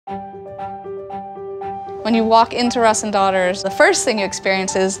When you walk into Russ Daughters, the first thing you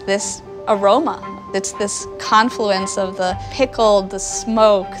experience is this aroma. It's this confluence of the pickled, the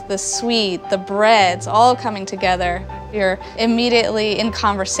smoke, the sweet, the breads, all coming together. You're immediately in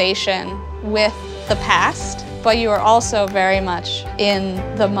conversation with the past, but you are also very much in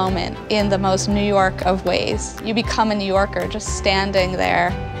the moment, in the most New York of ways. You become a New Yorker just standing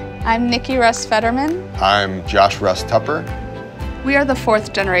there. I'm Niki Russ Federman. I'm Josh Russ Tupper. We are the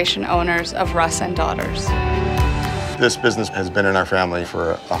fourth generation owners of Russ Daughters. This business has been in our family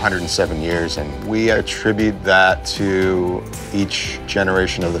for 107 years, and we attribute that to each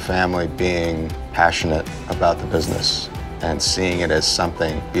generation of the family being passionate about the business and seeing it as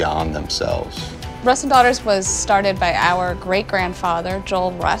something beyond themselves. Russ Daughters was started by our great-grandfather,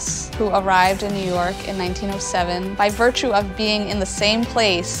 Joel Russ, who arrived in New York in 1907. By virtue of being in the same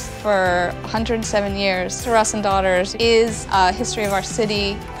place for 107 years, Russ Daughters is a history of our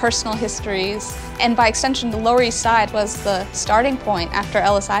city, personal histories, and by extension, the Lower East Side was the starting point after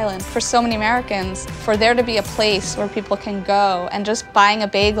Ellis Island for so many Americans, for there to be a place where people can go and just buying a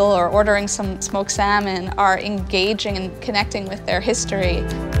bagel or ordering some smoked salmon are engaging and connecting with their history.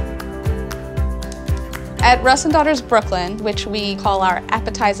 At Russ Daughters Brooklyn, which we call our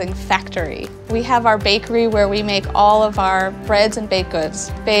appetizing factory, we have our bakery where we make all of our breads and baked goods,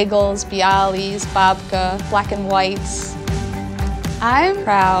 bagels, bialys, babka, black and whites. I'm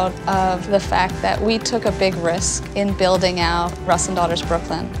proud of the fact that we took a big risk in building out Russ Daughters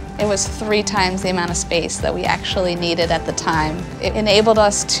Brooklyn. It was 3 times the amount of space that we actually needed at the time. It enabled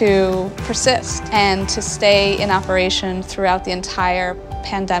us to persist and to stay in operation throughout the entire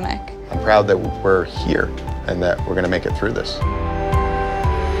pandemic. I'm proud that we're here and that we're going to make it through this.